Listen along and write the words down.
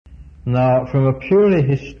Now, from a purely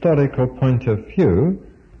historical point of view,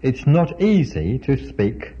 it's not easy to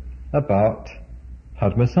speak about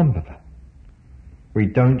Padmasambhava. We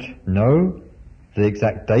don't know the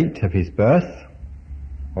exact date of his birth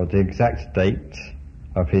or the exact date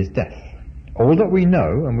of his death. All that we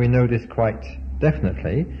know, and we know this quite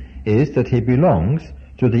definitely, is that he belongs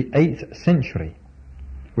to the 8th century.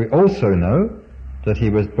 We also know that he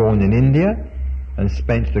was born in India and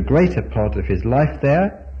spent the greater part of his life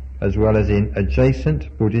there, as well as in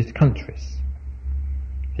adjacent Buddhist countries.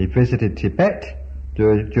 He visited Tibet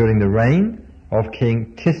during the reign of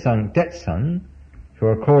King Tisang Detsen, who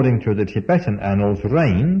according to the Tibetan annals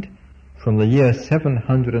reigned from the year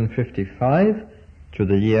 755 to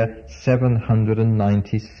the year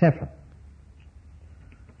 797.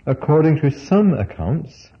 According to some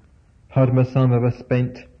accounts, Padmasambhava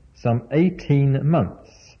spent some 18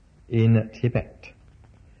 months in Tibet.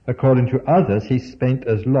 According to others, he spent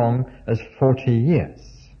as long as 40 years.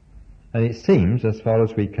 And it seems, as far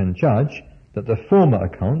as we can judge, that the former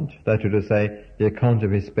account, that is to say, the account of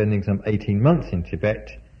his spending some 18 months in Tibet,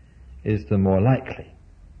 is the more likely.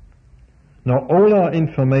 Now, all our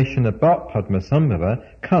information about Padmasambhava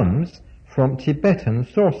comes from Tibetan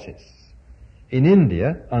sources. In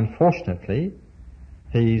India, unfortunately,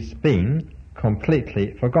 he's been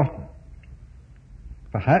completely forgotten.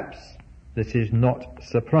 Perhaps this is not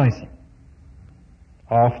surprising.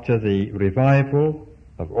 After the revival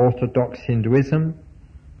of Orthodox Hinduism,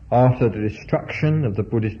 after the destruction of the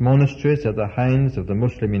Buddhist monasteries at the hands of the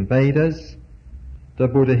Muslim invaders, the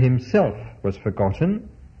Buddha himself was forgotten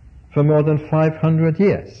for more than 500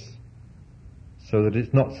 years. So that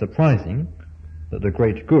it's not surprising that the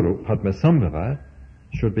great Guru, Padmasambhava,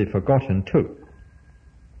 should be forgotten too.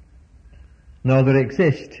 Now there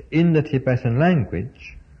exist in the Tibetan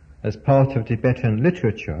language, as part of Tibetan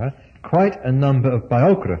literature, quite a number of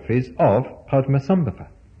biographies of Padmasambhava.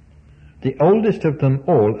 The oldest of them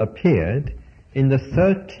all appeared in the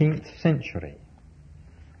 13th century,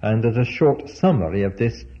 and there's a short summary of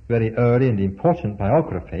this very early and important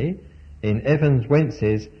biography in Evans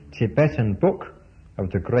Wentz's Tibetan Book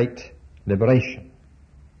of the Great Liberation.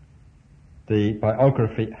 The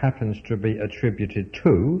biography happens to be attributed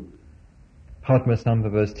to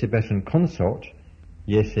Padmasambhava's Tibetan consort,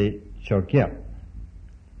 Yese Chogyal.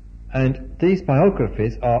 And these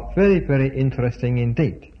biographies are very, very interesting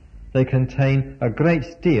indeed. They contain a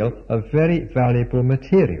great deal of very valuable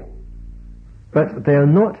material. But they are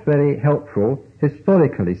not very helpful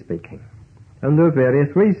historically speaking. And there are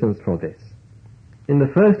various reasons for this. In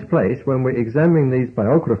the first place, when we examine these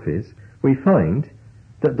biographies, we find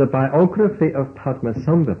that the biography of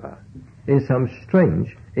Padmasambhava, in some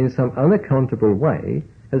strange, in some unaccountable way,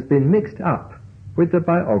 has been mixed up with the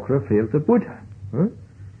biography of the Buddha,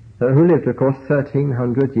 who lived, of course,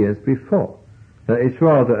 1300 years before. It's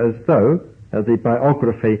rather as though the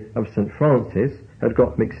biography of St. Francis had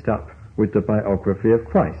got mixed up with the biography of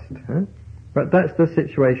Christ. But that's the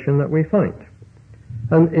situation that we find.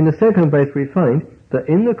 And in the second place, we find that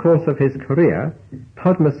in the course of his career,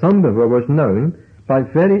 Padmasambhava was known by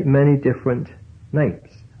very many different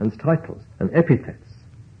names and titles and epithets,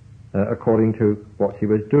 according to what he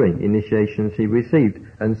was doing, initiations he received,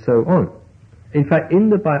 and so on. In fact, in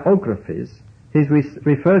the biographies, he's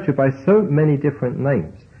referred to by so many different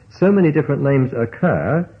names. So many different names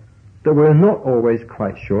occur that we're not always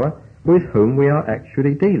quite sure with whom we are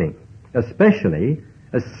actually dealing, especially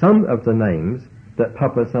as some of the names that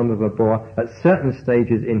Padmasambhava bore at certain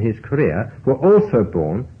stages in his career were also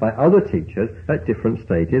borne by other teachers at different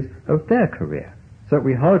stages of their career. So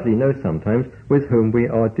we hardly know sometimes with whom we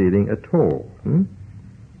are dealing at all.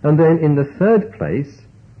 And then in the third place,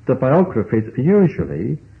 the biographies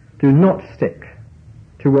usually do not stick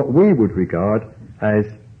to what we would regard as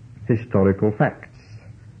historical facts.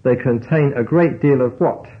 They contain a great deal of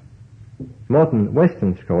what modern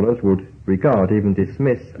Western scholars would regard, even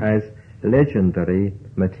dismiss, as legendary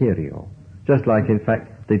material, just like, in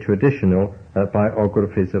fact, the traditional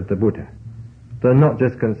biographies of the Buddha. They're not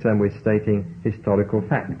just concerned with stating historical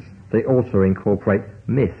facts. They also incorporate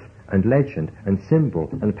myth and legend and symbol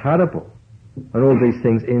and parable. And all these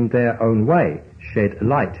things in their own way shed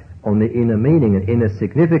light on the inner meaning and inner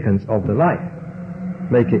significance of the life,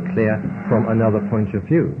 make it clear from another point of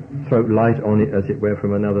view, throw light on it, as it were,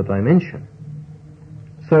 from another dimension.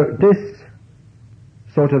 So this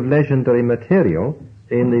sort of legendary material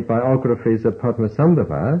in the biographies of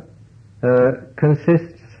Padmasambhava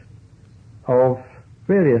consists of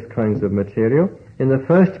various kinds of material. In the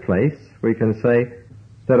first place, we can say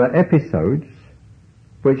there are episodes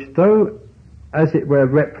which, though as it were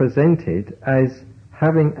represented as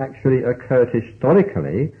having actually occurred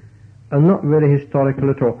historically, are not really historical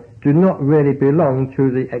at all, do not really belong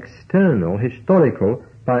to the external historical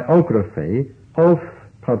biography of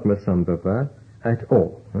Padmasambhava at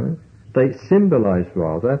all. They symbolize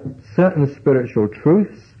rather certain spiritual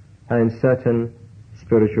truths and certain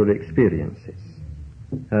spiritual experiences.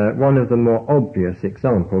 One of the more obvious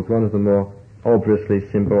examples, one of the more obviously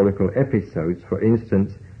symbolical episodes, for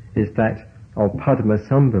instance, is that of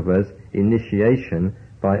Padmasambhava's initiation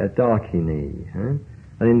by a Dakini.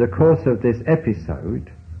 And in the course of this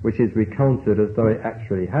episode, which is recounted as though it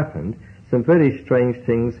actually happened, some very strange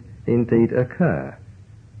things indeed occur.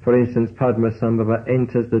 For instance, Padmasambhava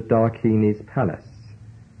enters the Dakini's palace,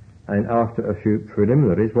 and after a few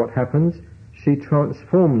preliminaries, what happens? She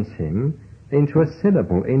transforms him into a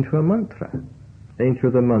syllable, into a mantra, into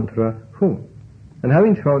the mantra Hum. And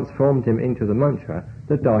having transformed him into the mantra,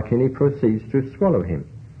 the Dakini proceeds to swallow him.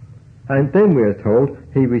 And then we are told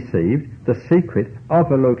he received the secret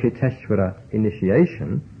Avalokiteshvara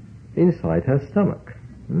initiation inside her stomach.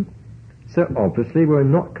 So obviously we're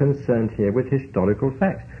not concerned here with historical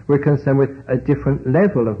facts. We're concerned with a different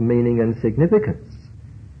level of meaning and significance.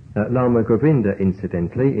 Lama Govinda,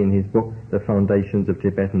 incidentally, in his book The Foundations of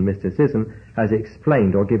Tibetan Mysticism, has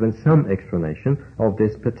explained or given some explanation of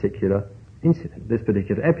this particular incident, this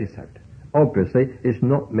particular episode. Obviously, it's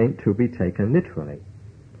not meant to be taken literally.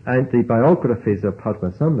 And the biographies of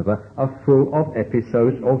Padmasambhava are full of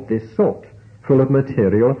episodes of this sort, full of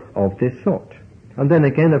material of this sort. And then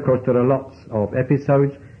again, of course, there are lots of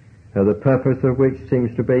episodes, the purpose of which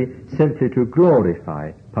seems to be simply to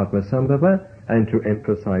glorify Padmasambhava and to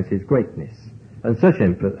emphasize his greatness. And such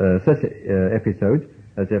episodes,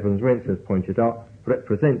 as Evans Wentz has pointed out,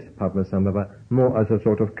 represent Padmasambhava more as a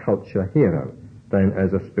sort of culture hero than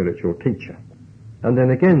as a spiritual teacher. And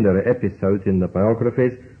then again there are episodes in the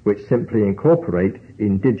biographies which simply incorporate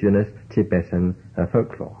indigenous Tibetan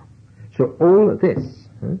folklore. So all this,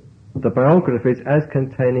 the biographies as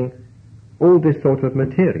containing all this sort of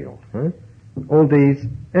material, all these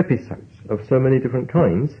episodes of so many different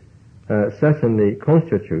kinds, certainly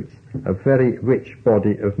constitutes a very rich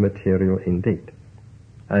body of material indeed.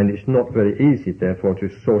 And it's not very easy, therefore, to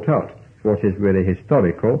sort out what is really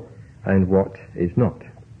historical and what is not.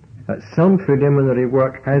 Some preliminary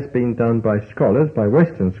work has been done by scholars, by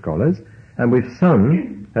Western scholars, and with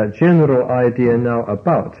some general idea now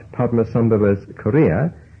about Padmasambhava's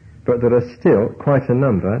career, but there are still quite a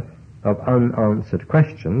number of unanswered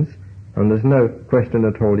questions, and there's no question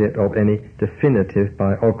at all yet of any definitive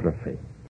biography.